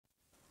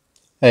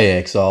Hey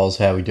Exiles,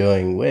 how we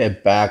doing? We're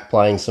back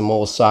playing some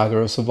more Saga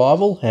of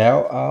Survival.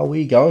 How are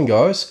we going,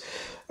 guys?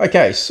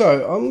 Okay,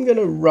 so I'm going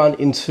to run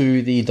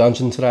into the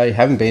dungeon today.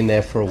 Haven't been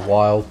there for a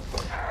while.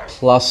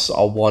 Plus,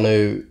 I want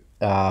to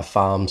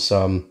farm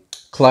some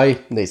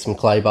clay. Need some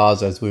clay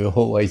bars, as we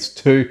always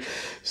do.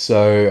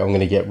 So I'm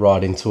going to get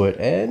right into it.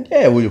 And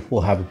yeah,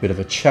 we'll have a bit of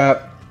a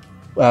chat.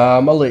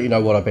 I'll let you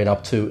know what I've been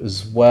up to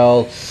as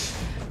well.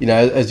 You know,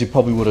 as you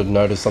probably would have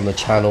noticed on the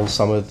channel,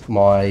 some of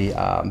my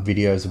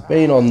videos have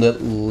been on the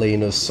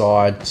leaner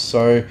side.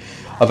 So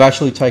I've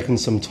actually taken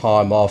some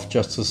time off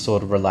just to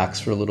sort of relax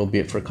for a little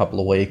bit for a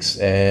couple of weeks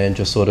and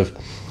just sort of,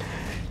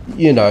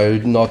 you know,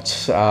 not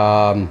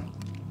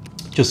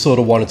just sort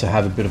of wanted to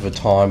have a bit of a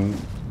time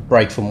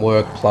break from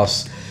work,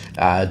 plus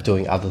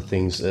doing other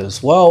things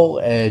as well,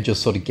 and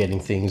just sort of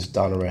getting things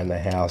done around the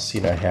house.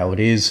 You know how it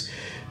is.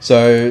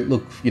 So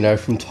look, you know,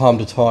 from time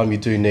to time you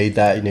do need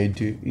that.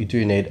 You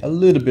do need a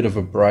little bit of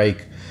a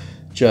break,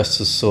 just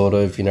to sort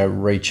of, you know,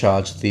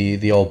 recharge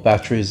the old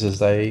batteries, as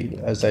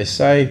they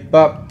say.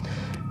 But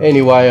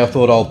anyway, I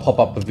thought I'll pop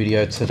up a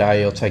video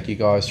today. I'll take you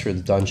guys through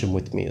the dungeon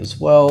with me as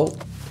well.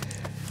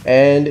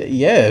 And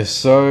yeah,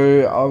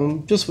 so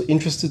I'm just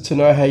interested to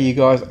know how you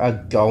guys are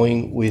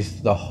going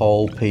with the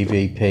whole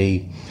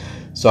PvP.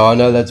 So I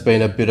know that's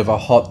been a bit of a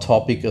hot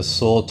topic, a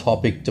sore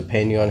topic,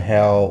 depending on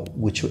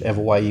whichever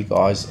way you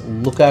guys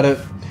look at it.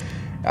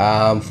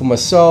 For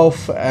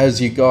myself, as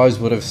you guys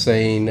would have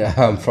seen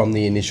from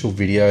the initial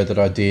video that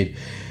I did,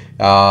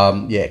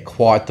 yeah,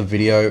 quite the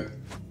video.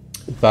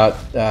 But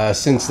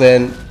since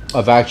then,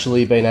 I've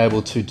actually been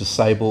able to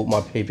disable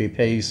my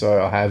PvP,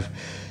 so I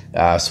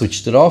have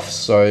switched it off.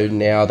 So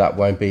now that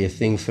won't be a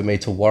thing for me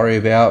to worry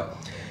about.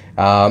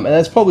 And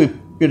that's probably a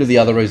bit of the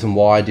other reason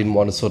why I didn't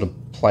want to sort of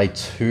play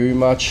too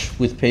much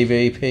with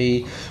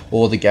PvP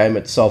or the game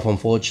itself,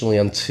 unfortunately,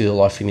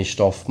 until I finished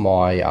off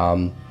my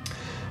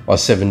my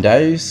 7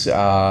 days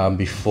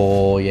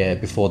before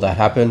that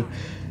happened.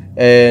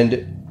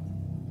 And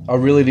I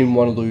really didn't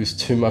want to lose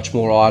too much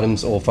more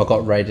items, or if I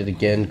got raided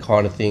again,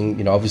 kind of thing.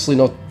 You know, obviously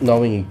not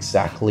knowing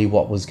exactly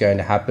what was going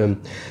to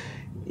happen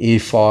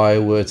if I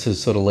were to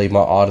sort of leave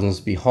my items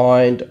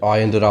behind.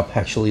 I ended up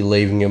actually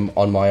leaving them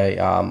on my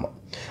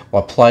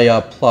my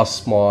player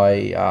plus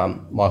my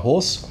my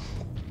horse,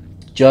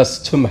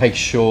 just to make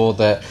sure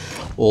that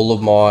all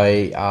of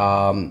my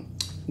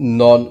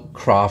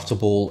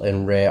non-craftable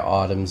and rare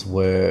items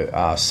were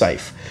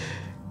safe.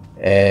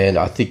 And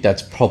I think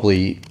that's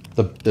probably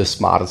the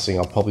smartest thing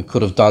I probably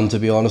could have done, to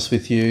be honest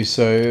with you.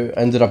 So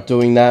ended up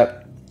doing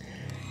that,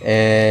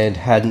 and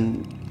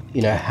hadn't,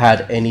 you know,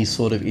 had any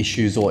sort of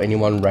issues or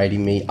anyone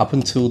raiding me up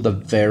until the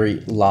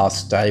very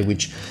last day,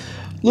 which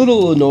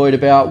little annoyed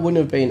about. Wouldn't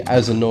have been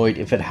as annoyed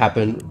if it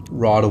happened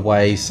right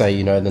away, say,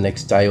 you know, the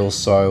next day or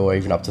so, or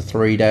even up to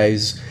 3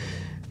 days.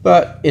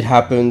 But it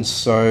happened,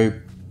 so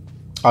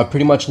I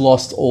pretty much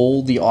lost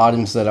all the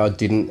items that I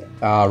didn't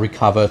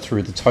recover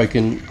through the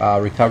token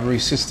recovery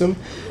system,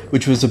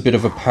 which was a bit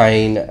of a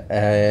pain.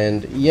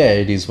 And yeah,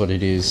 it is what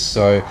it is.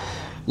 So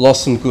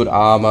lost some good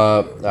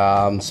armor,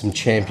 some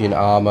champion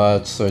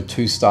armor, so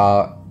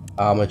 2-star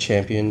armor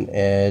champion,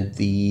 and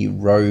the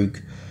rogue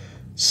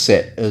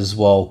set as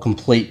well,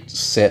 complete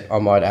set I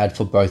might add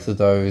for both of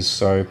those.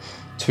 So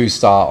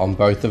 2-star on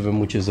both of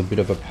them, which is a bit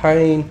of a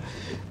pain.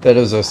 But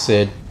as I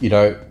said, you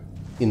know,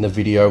 in the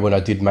video when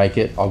I did make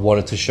it, I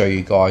wanted to show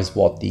you guys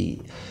what the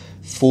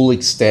full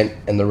extent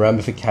and the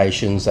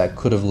ramifications that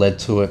could have led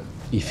to it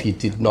if you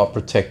did not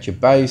protect your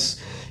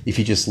base, if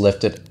you just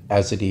left it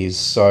as it is.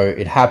 So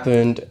it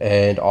happened,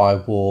 and I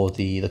wore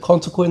the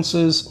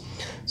consequences.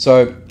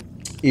 So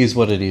is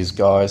what it is,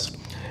 guys.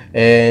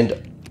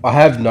 And I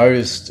have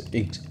noticed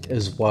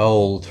as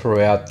well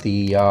throughout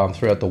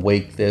the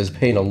week, there's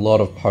been a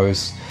lot of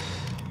posts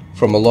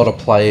from a lot of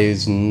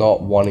players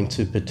not wanting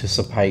to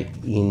participate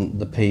in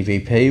the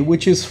PvP,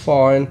 which is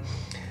fine,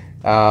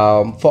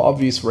 for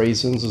obvious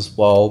reasons as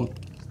well.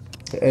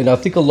 And I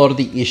think a lot of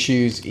the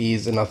issues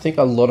is, and I think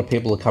a lot of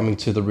people are coming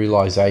to the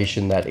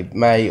realization that it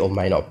may or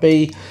may not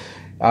be,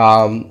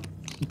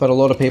 but a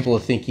lot of people are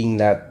thinking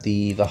that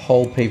the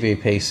whole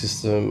PvP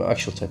system,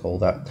 actually I'll take all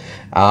that,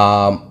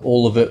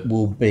 all of it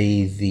will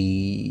be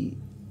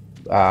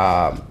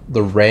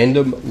the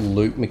random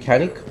loot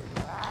mechanic,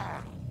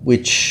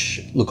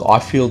 which, look, I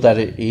feel that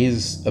it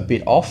is a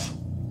bit off.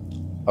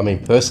 I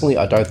mean, personally,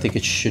 I don't think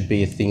it should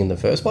be a thing in the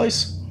first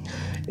place.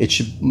 It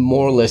should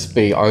more or less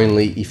be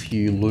only if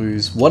you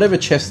lose, whatever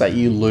chest that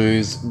you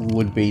lose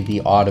would be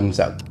the items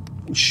that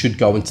should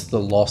go into the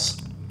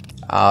loss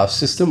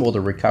system or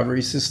the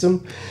recovery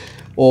system,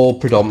 or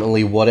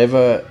predominantly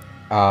whatever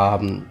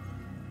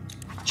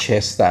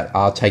chests that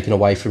are taken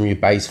away from your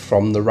base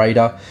from the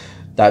raider.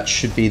 That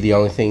should be the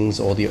only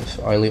things, or the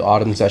only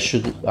items that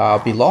should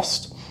be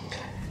lost.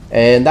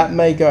 And that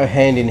may go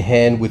hand in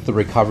hand with the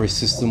recovery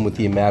system, with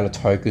the amount of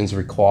tokens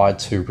required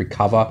to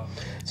recover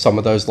some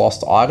of those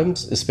lost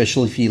items,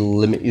 especially if you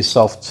limit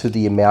yourself to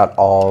the amount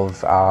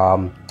of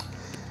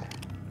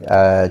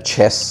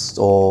chests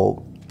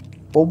or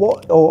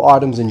or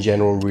items in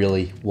general,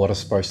 really, what are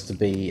supposed to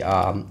be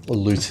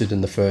looted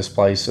in the first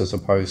place, as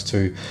opposed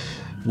to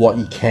what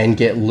you can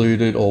get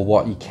looted or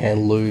what you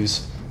can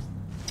lose.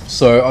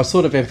 So I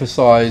sort of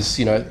emphasize,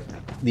 you know,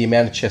 the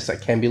amount of chests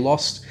that can be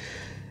lost.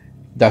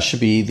 That should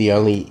be the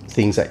only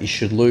things that you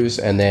should lose,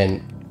 and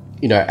then,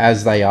 you know,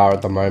 as they are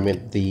at the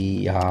moment,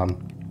 the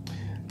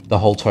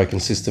whole token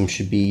system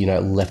should be, you know,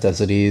 left as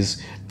it is.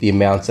 The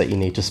amounts that you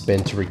need to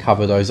spend to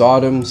recover those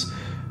items,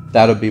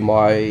 that'll be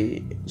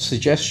my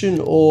suggestion.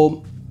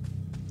 Or,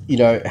 you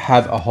know,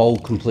 have a whole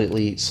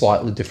completely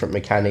slightly different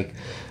mechanic,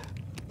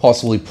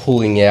 possibly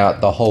pulling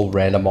out the whole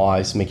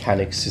randomized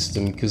mechanic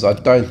system, because I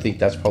don't think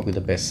that's probably the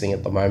best thing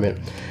at the moment,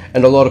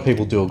 and a lot of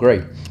people do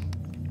agree.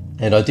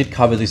 And I did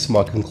cover this in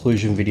my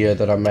conclusion video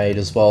that I made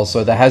as well,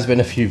 so there has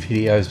been a few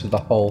videos with the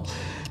whole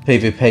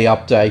PvP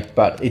update,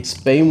 but it's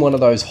been one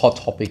of those hot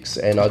topics,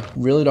 and I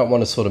really don't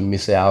want to sort of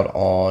miss out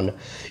on, you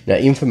know,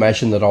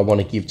 information that I want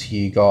to give to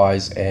you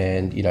guys,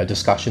 and, you know,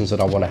 discussions that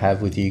I want to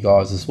have with you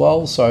guys as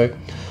well. So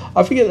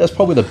I figure that's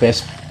probably the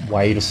best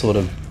way to sort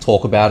of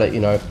talk about it, you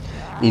know,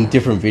 in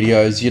different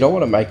videos. You don't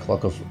want to make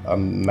like a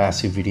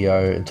massive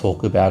video and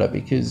talk about it,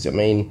 because, I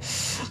mean,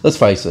 let's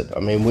face it,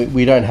 I mean,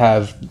 we don't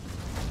have,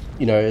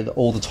 you know,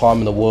 all the time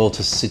in the world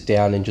to sit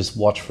down and just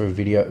watch for a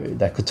video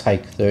that could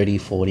take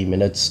 30-40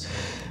 minutes,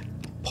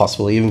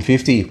 possibly even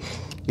 50,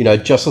 you know,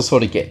 just to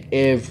sort of get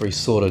every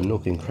sort of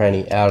nook and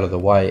cranny out of the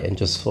way, and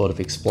just sort of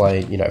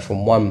explain, you know,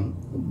 from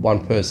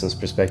one person's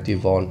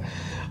perspective on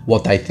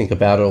what they think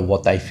about it or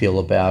what they feel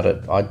about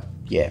it.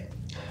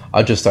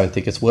 I just don't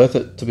think it's worth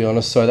it, to be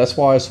honest. So that's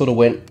why I sort of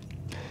went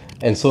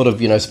and sort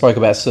of, you know, spoke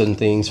about certain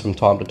things from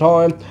time to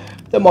time.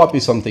 There might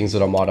be some things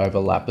that I might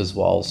overlap as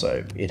well,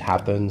 so it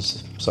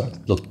happens. So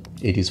look,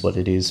 it is what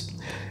it is.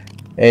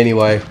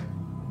 Anyway,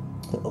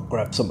 I'll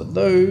grab some of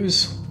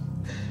those.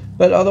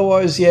 But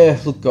otherwise, yeah,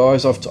 look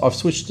guys, I've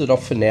switched it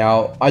off for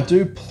now. I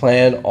do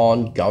plan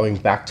on going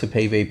back to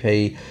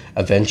PvP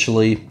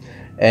eventually,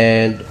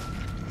 and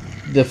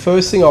the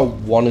first thing I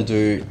want to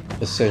do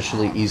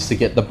essentially is to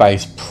get the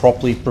base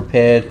properly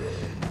prepared.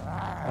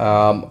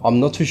 I'm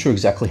not too sure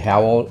exactly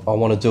how I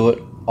want to do it.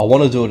 I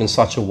want to do it in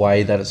such a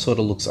way that it sort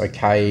of looks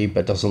okay,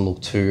 but doesn't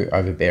look too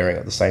overbearing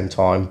at the same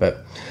time.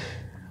 But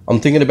I'm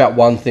thinking about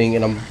one thing,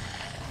 and I'm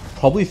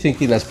probably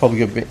thinking that's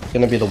probably going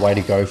to be the way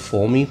to go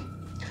for me,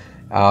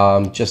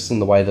 just in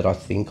the way that I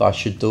think I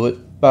should do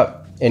it.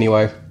 But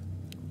anyway,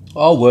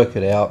 I'll work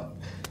it out,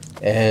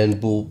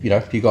 and we'll, you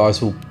know, you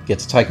guys will get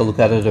to take a look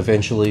at it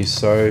eventually.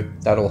 So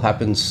that'll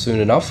happen soon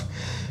enough,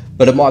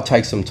 but it might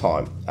take some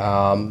time,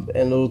 and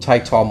it'll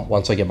take time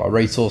once I get my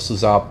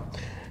resources up.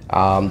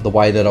 The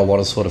way that I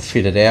want to sort of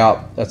fit it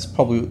out, that's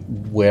probably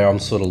where I'm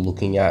sort of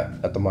looking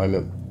at the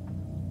moment.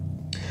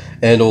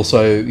 And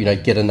also, you know,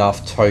 get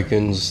enough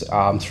tokens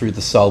through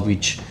the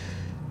salvage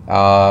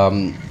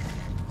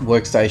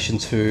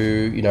workstation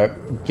to, you know,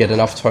 get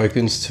enough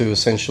tokens to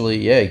essentially,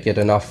 yeah, get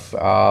enough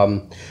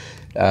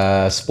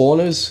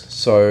spawners,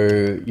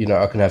 so, you know,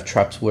 I can have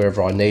traps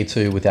wherever I need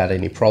to without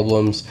any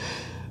problems.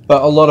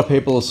 But a lot of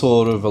people are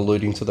sort of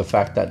alluding to the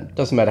fact that it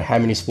doesn't matter how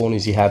many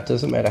spawners you have,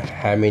 doesn't matter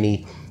how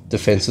many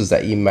defenses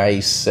that you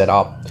may set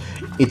up,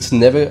 it's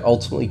never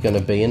ultimately going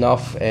to be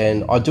enough.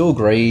 And I do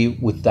agree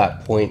with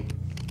that point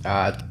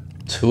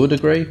to a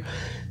degree.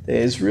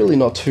 There's really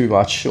not too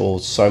much or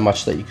so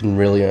much that you can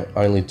really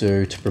only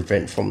do to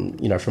prevent from,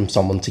 you know, from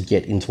someone to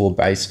get into a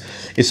base.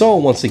 If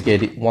someone wants to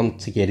get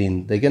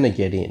in, they're going to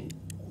get in,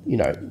 you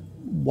know,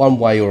 one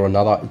way or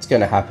another. It's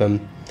going to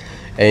happen,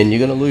 and you're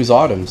going to lose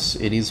items.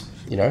 It is,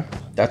 you know,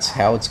 that's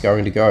how it's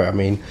going to go. I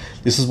mean,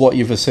 this is what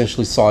you've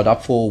essentially signed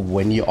up for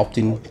when you opt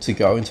in to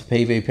go into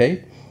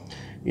PvP.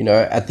 You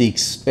know, at the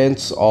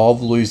expense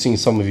of losing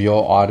some of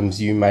your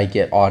items, you may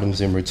get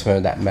items in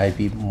return that may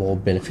be more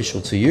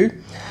beneficial to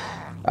you.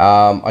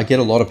 I get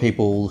a lot of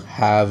people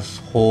have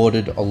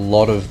hoarded a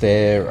lot of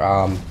their,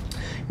 you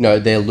know,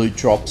 their loot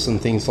drops and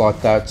things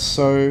like that.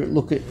 So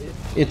look,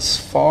 it's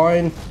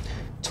fine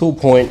to a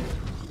point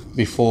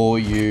before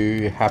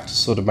you have to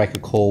sort of make a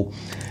call.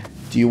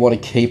 Do you want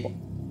to keep,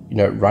 you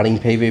know, running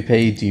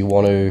PvP? Do you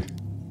want to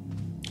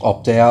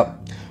opt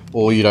out,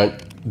 or you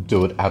don't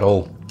do it at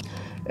all?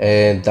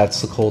 And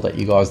that's the call that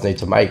you guys need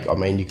to make. I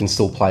mean, you can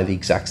still play the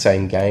exact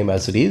same game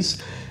as it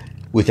is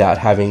without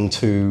having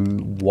to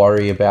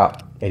worry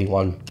about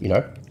anyone, you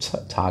know,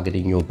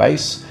 targeting your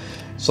base,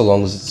 so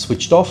long as it's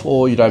switched off,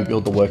 or you don't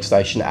build the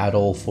workstation at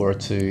all for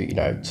it to, you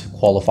know, to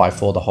qualify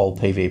for the whole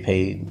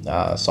PvP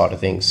side of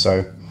things.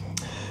 So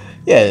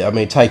yeah, I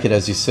mean, take it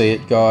as you see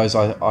it, guys.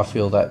 I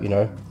feel that, you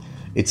know,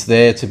 it's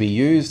there to be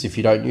used. If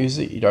you don't use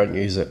it, you don't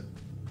use it.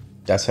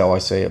 That's how I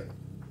see it.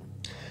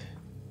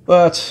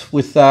 But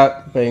with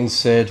that being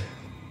said,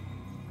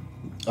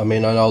 I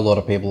mean, I know a lot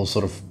of people are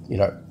sort of, you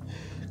know,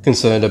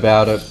 concerned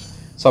about it.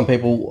 Some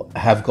people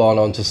have gone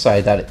on to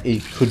say that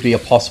it could be a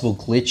possible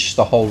glitch,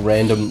 the whole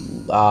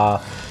random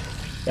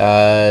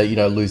you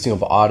know, losing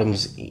of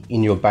items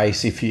in your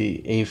base if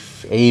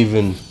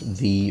even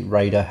the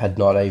raider had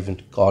not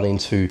even got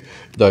into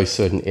those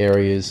certain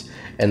areas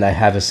and they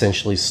have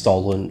essentially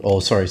stolen,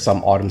 or sorry,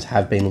 some items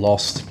have been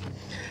lost.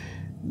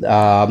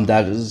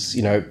 That is,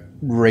 you know,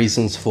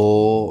 reasons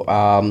for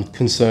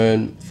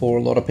concern for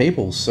a lot of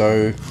people.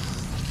 So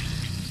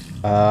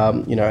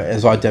you know,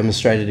 as I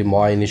demonstrated in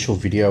my initial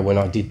video when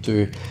I did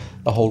do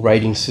the whole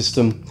rating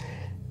system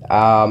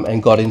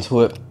and got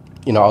into it,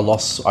 you know, I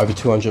lost over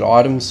 200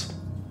 items,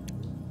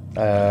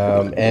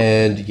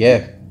 and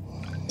yeah,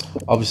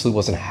 obviously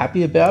wasn't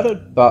happy about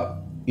it, but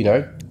you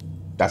know,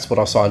 that's what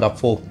I signed up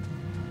for.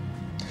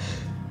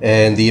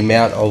 And the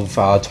amount of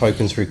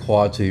tokens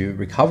required to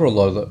recover a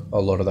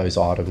lot of those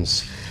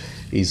items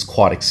is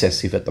quite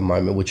excessive at the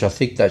moment, which I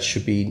think that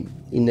should be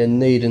in the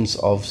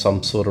needance of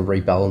some sort of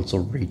rebalance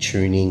or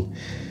retuning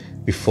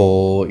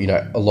before, you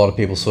know, a lot of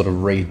people sort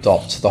of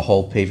re-adopt the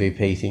whole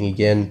PvP thing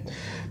again.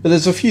 But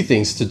there's a few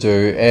things to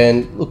do,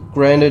 and look,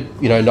 granted,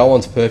 you know, no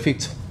one's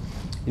perfect,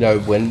 you know,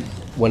 when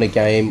a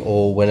game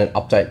or when an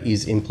update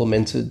is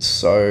implemented.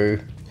 So,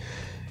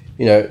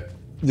 you know,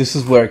 this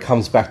is where it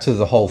comes back to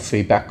the whole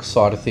feedback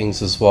side of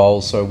things as well.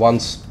 So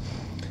once,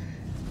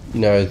 you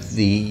know,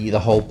 the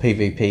whole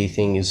PvP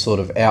thing is sort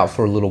of out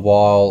for a little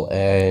while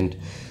and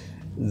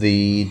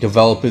the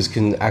developers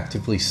can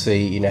actively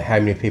see, you know, how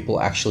many people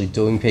are actually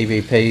doing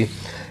PvP.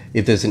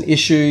 If there's an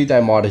issue,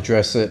 they might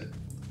address it.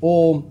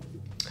 Or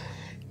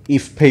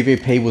if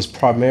PvP was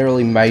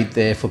primarily made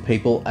there for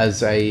people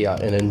as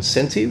an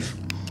incentive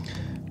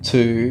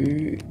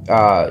to,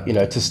 you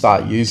know, to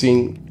start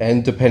using,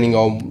 and depending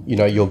on, you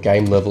know, your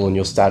game level and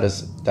your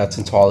status, that's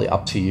entirely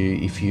up to you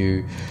if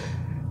you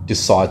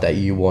decide that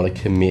you want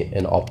to commit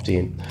and opt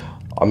in.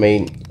 I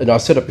mean, and I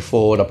said it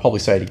before and I'll probably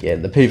say it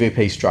again, the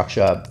PvP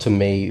structure to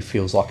me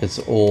feels like it's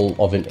all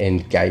of an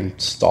end game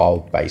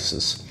style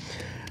basis.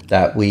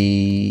 That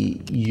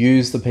we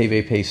use the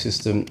PvP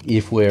system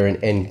if we're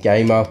an end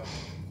gamer,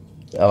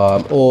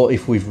 or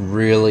if we've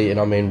really, and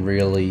I mean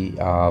really,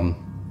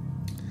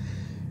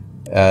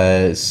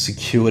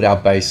 secured our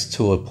base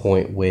to a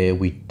point where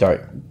we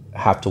don't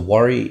have to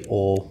worry,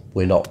 or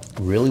we're not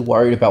really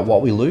worried about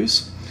what we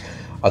lose.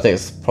 I think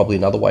it's probably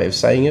another way of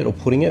saying it or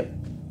putting it.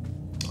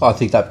 I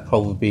think that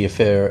probably be a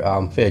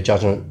fair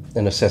judgment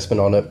and assessment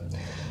on it.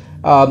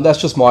 That's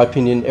just my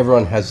opinion.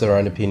 Everyone has their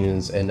own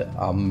opinions and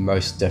are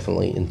most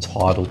definitely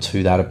entitled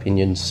to that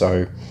opinion.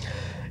 So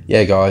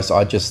yeah, guys,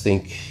 I just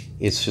think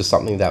it's just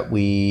something that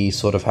we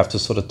sort of have to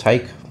sort of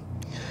take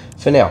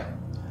for now,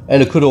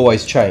 and it could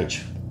always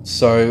change.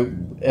 So,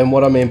 and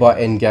what I mean by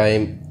end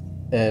game,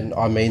 and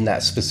I mean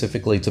that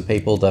specifically to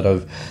people that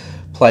have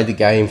played the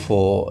game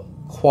for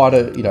quite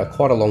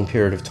a long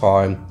period of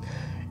time,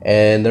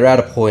 and they're at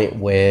a point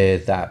where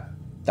that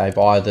they've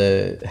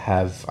either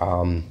have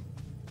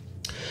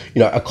you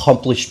know,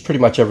 accomplished pretty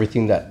much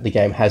everything that the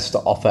game has to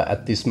offer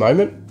at this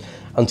moment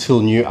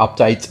until new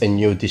updates and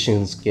new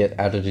additions get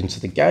added into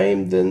the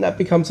game. Then that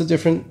becomes a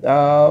different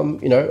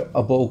you know,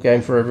 a ball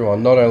game for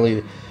everyone, not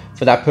only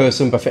for that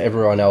person but for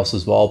everyone else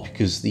as well,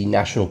 because the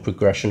natural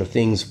progression of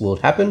things will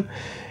happen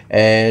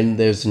and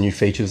there's new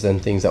features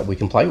and things that we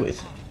can play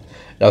with.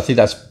 Now, I think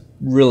that's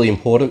really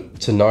important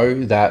to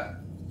know that,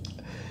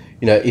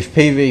 you know, if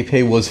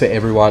PvP was for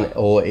everyone,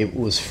 or it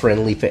was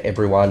friendly for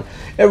everyone,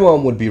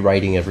 everyone would be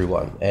raiding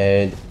everyone,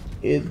 and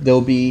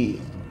there'll be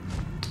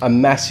a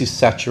massive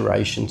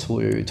saturation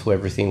to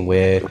everything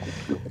where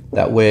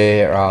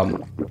we're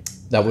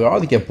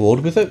either get bored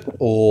with it,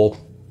 or,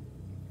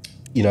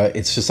 you know,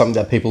 it's just something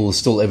that people will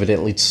still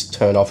evidently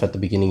turn off at the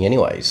beginning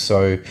anyway.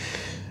 So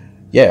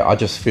yeah, I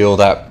just feel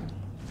that,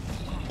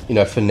 you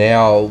know, for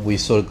now we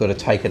sort of got to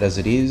take it as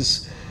it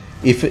is.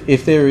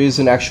 If there is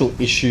an actual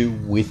issue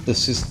with the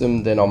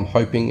system, then I'm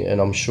hoping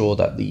and I'm sure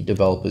that the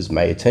developers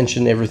may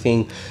attention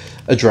everything,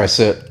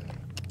 address it,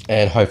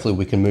 and hopefully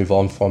we can move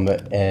on from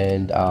it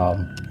and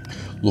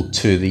look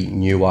to the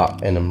newer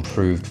and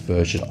improved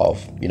version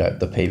of, you know,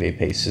 the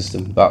PvP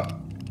system. But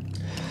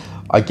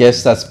I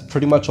guess that's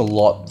pretty much a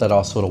lot that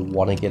I sort of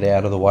want to get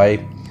out of the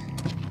way,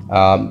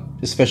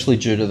 especially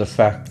due to the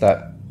fact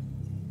that,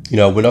 you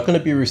know, we're not going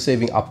to be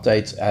receiving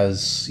updates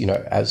as, you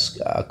know,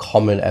 as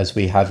common as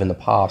we have in the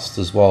past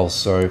as well.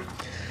 So,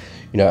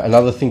 you know,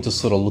 another thing to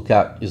sort of look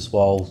at as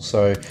well.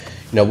 So, you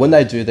know, when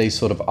they do these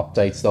sort of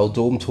updates, they'll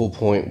do them to a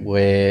point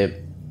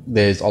where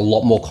there's a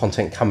lot more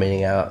content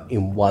coming out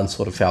in one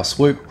sort of foul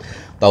swoop.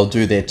 They'll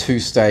do their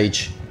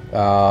two-stage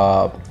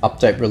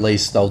update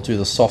release. They'll do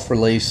the soft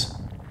release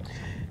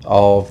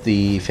of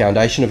the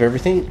foundation of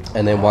everything,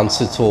 and then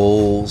once it's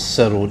all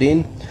settled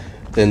in,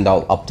 then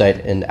they'll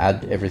update and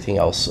add everything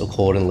else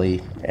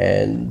accordingly.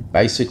 And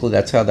basically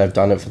that's how they've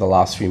done it for the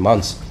last few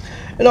months,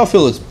 and I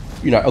feel it's,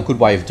 you know, a good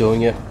way of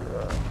doing it.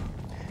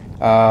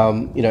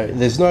 You know,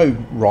 there's no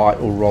right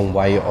or wrong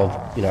way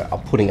of, you know,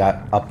 of putting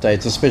out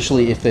updates,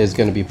 especially if there's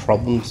going to be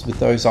problems with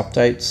those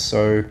updates.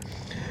 So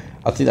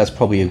I think that's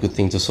probably a good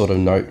thing to sort of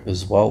note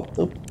as well.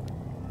 Oop,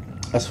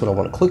 that's what I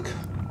want to click.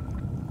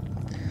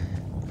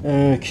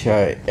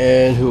 Okay,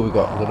 and who have we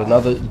got? We've got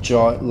another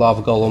giant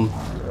lava golem.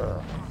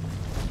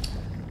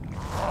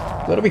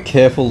 Got to be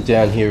careful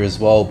down here as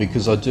well,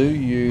 because I do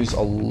use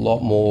a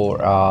lot more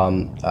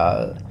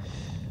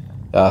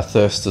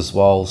thirst as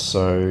well,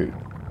 so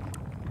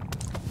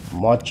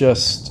might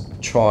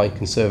just try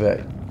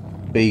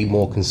and be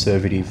more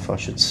conservative, I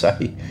should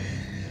say.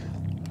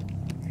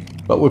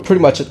 But we're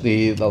pretty much at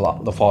the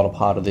final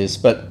part of this.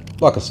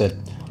 But like I said,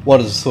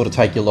 wanted to sort of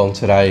take you along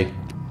today,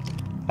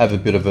 have a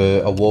bit of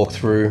a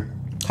walkthrough.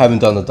 Haven't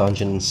done the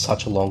dungeon in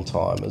such a long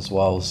time as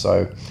well,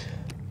 so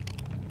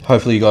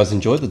hopefully you guys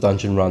enjoyed the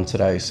dungeon run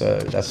today. So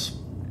that's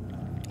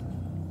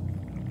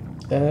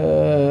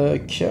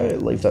okay,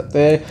 leave that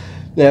there.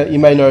 Now you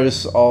may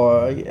notice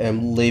I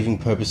am leaving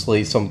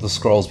purposely some of the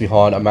scrolls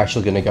behind. I'm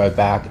actually going to go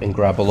back and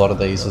grab a lot of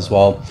these as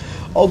well.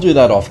 I'll do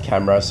that off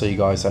camera so you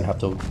guys don't have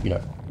to, you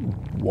know,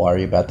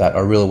 worry about that. I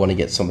really want to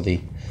get some of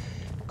the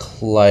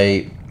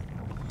clay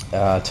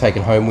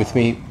taken home with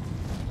me,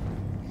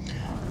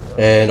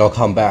 and I'll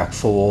come back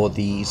for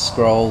the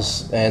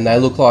scrolls, and they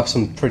look like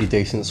some pretty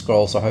decent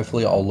scrolls, so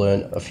hopefully I'll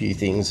learn a few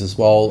things as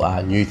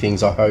well, new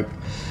things I hope,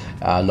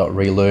 not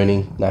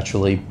relearning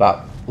naturally,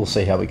 but we'll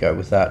see how we go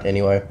with that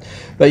anyway.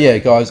 But yeah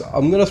guys,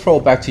 I'm going to throw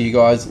it back to you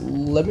guys.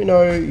 Let me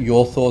know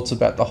your thoughts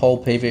about the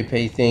whole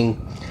PvP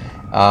thing,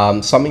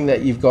 something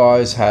that you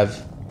guys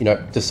have, you know,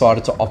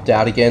 decided to opt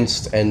out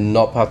against and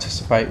not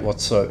participate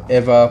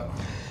whatsoever.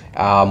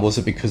 Was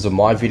it because of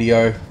my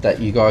video that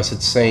you guys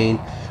had seen?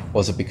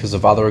 Was it because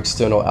of other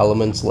external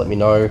elements? Let me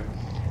know.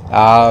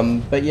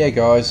 But yeah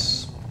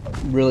guys,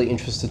 really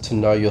interested to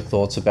know your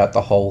thoughts about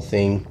the whole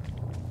thing.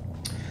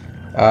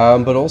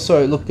 But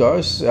also, look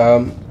guys,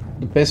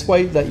 the best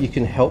way that you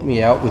can help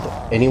me out with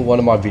any one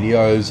of my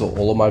videos, or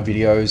all of my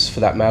videos for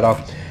that matter,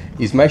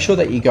 is make sure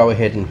that you go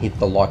ahead and hit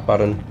the like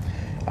button.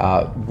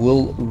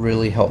 Will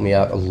really help me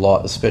out a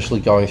lot, especially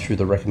going through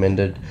the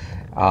recommended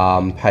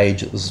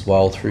page as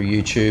well through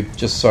YouTube,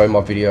 just so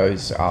my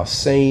videos are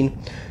seen,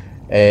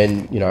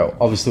 and you know,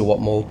 obviously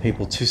want more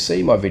people to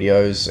see my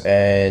videos,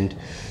 and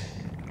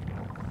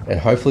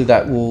hopefully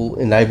that will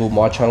enable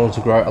my channel to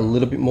grow a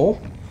little bit more,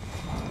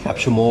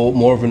 capture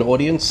more of an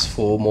audience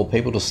for more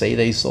people to see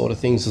these sort of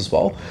things as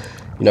well.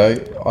 You know,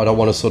 I don't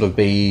want to sort of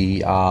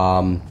be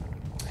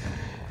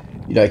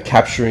you know,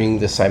 capturing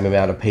the same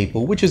amount of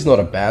people, which is not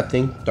a bad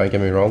thing, don't get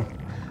me wrong.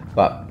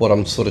 But what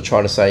I'm sort of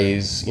trying to say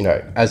is, you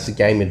know, as the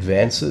game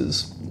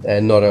advances,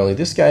 and not only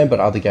this game, but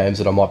other games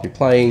that I might be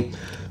playing,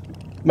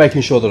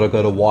 making sure that I've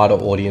got a wider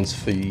audience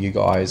for you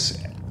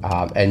guys,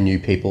 and new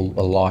people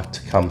alike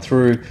to come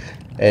through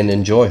and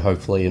enjoy,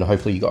 hopefully. And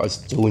hopefully you guys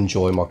do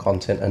enjoy my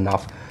content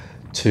enough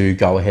to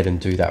go ahead and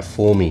do that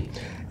for me.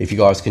 If you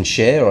guys can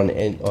share on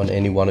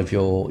any one of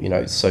your, you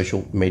know,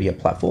 social media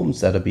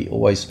platforms, that'd be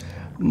always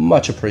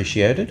much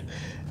appreciated,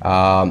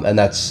 and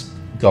that's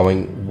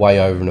going way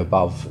over and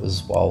above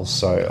as well,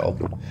 so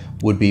I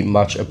would be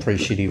much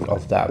appreciative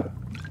of that.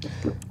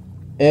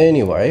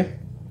 Anyway,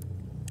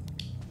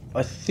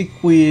 I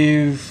think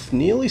we've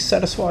nearly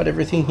satisfied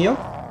everything here,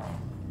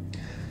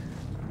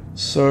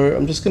 so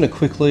I'm just going to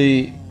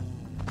quickly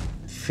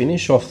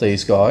finish off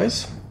these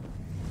guys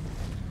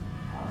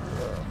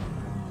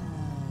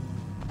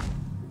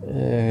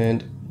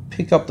and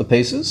pick up the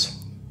pieces.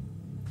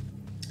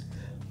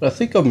 But I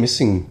think I'm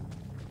missing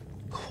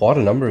quite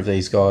a number of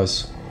these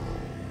guys.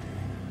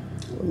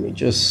 Let me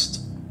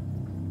just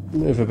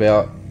move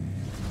about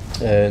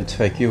and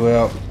take you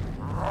out.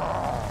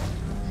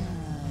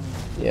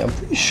 Yeah, I'm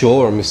pretty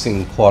sure I'm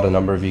missing quite a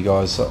number of you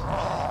guys. So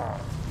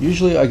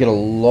usually I get a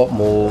lot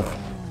more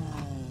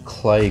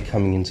clay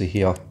coming into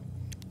here,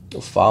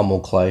 or far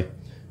more clay.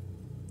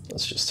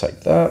 Let's just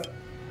take that.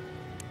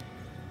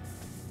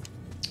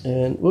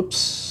 And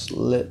whoops,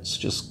 let's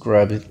just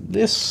grab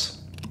this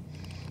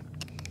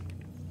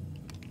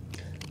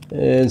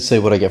and see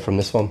what I get from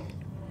this one.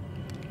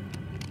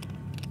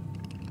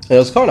 And I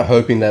was kind of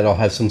hoping that I'll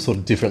have some sort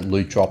of different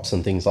loot drops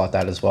and things like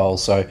that as well.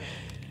 So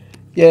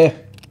yeah,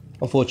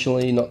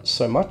 unfortunately not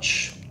so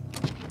much.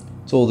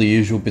 It's all the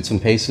usual bits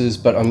and pieces,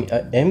 but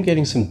I am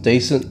getting some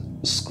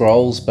decent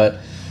scrolls, but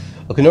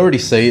I can already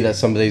see that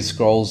some of these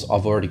scrolls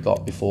I've already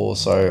got before,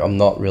 so I'm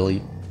not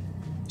really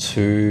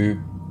too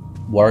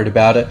worried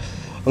about it.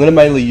 I'm going to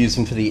mainly use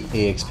them for the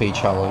EXP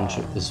challenge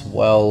as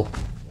well.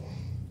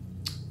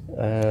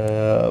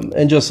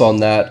 And just on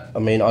that, I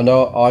mean, I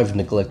know I've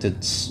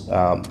neglected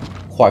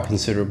quite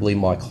considerably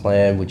my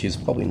clan, which is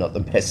probably not the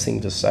best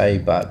thing to say,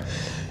 but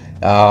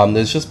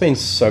there's just been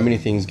so many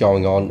things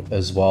going on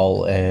as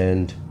well,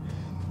 and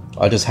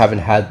I just haven't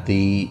had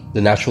the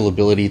natural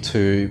ability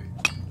to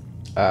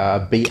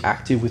be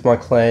active with my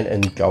clan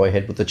and go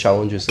ahead with the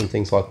challenges and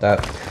things like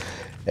that.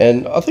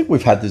 And I think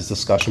we've had this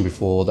discussion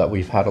before, that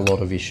we've had a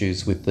lot of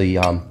issues with the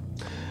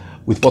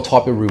with what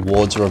type of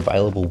rewards are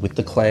available with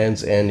the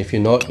clans, and if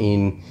you're not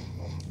in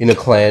a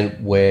clan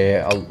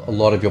where a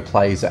lot of your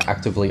players are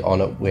actively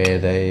on it, where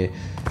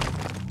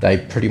they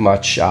pretty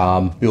much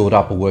build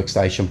up a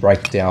workstation, break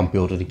it down,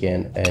 build it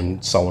again,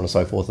 and so on and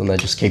so forth, and they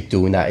just keep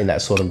doing that in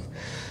that sort of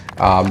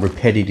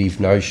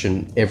repetitive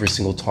notion every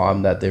single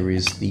time that there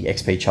is the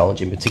XP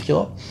challenge in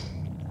particular.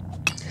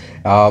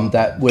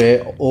 that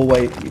we're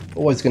always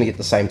going to get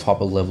the same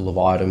type of level of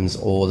items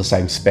or the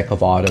same spec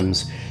of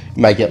items.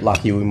 You may get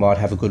lucky, we might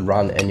have a good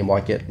run, and you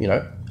might get, you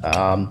know,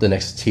 the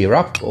next tier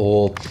up,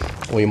 or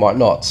you might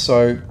not.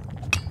 So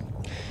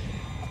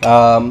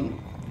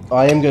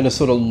I am going to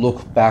sort of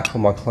look back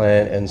on my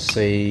clan and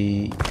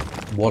see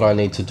what I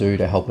need to do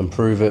to help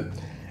improve it,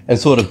 and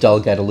sort of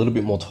delegate a little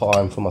bit more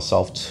time for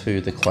myself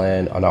to the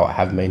clan. I know I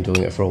haven't been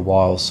doing it for a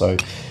while, so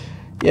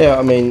yeah,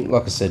 I mean,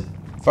 like I said,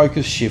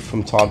 focus shift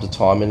from time to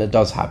time, and it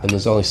does happen.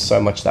 There's only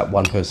so much that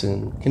one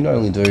person can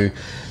only do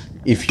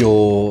if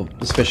you're,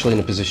 especially in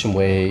a position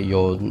where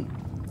you're,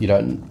 you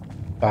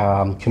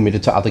know,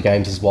 committed to other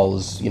games as well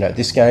as, you know,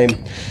 this game.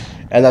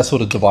 And that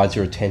sort of divides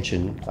your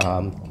attention,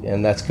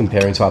 and that's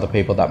comparing to other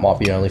people that might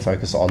be only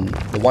focused on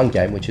the one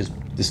game, which is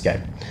this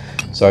game.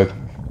 So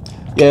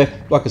yeah,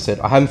 like I said,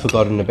 I haven't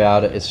forgotten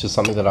about it. It's just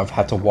something that I've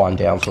had to wind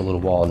down for a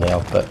little while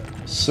now, but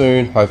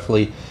soon,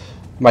 hopefully,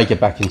 may get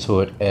back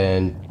into it,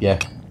 and yeah,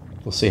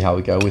 we'll see how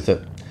we go with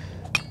it.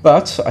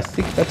 But I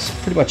think that's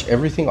pretty much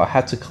everything I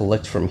had to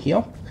collect from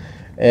here,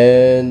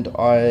 and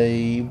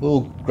I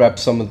will grab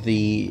some of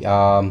the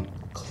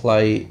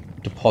clay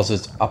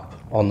deposits up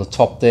on the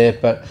top there,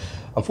 but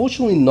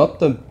unfortunately not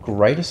the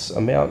greatest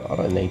amount. I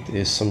don't need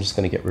this, I'm just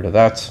going to get rid of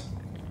that.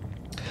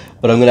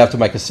 But I'm going to have to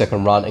make a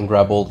second run and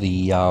grab all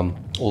the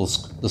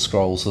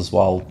scrolls as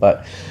well.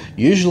 But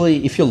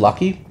usually, if you're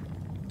lucky,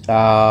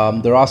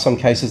 there are some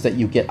cases that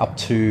you get up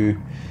to,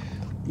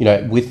 you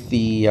know, with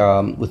the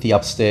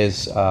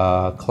upstairs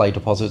clay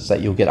deposits,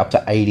 that you'll get up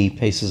to 80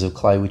 pieces of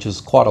clay, which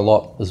is quite a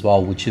lot as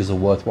well, which is a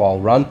worthwhile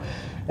run.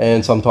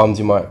 And sometimes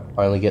you might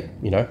only get,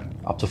 you know,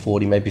 up to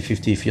 40, maybe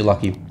 50 if you're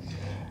lucky.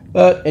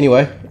 But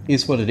anyway,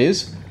 is what it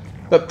is.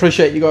 But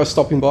appreciate you guys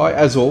stopping by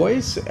as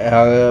always,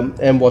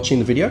 and watching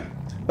the video.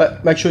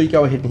 But make sure you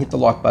go ahead and hit the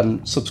like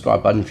button,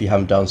 subscribe button if you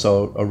haven't done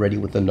so already,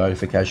 with the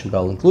notification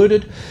bell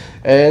included,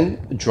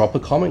 and drop a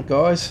comment,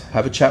 guys.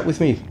 Have a chat with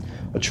me.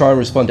 I try and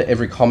respond to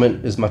every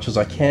comment as much as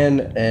I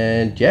can,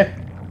 and yeah,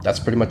 that's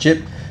pretty much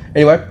it.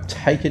 Anyway,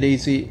 take it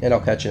easy, and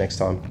I'll catch you next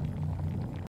time.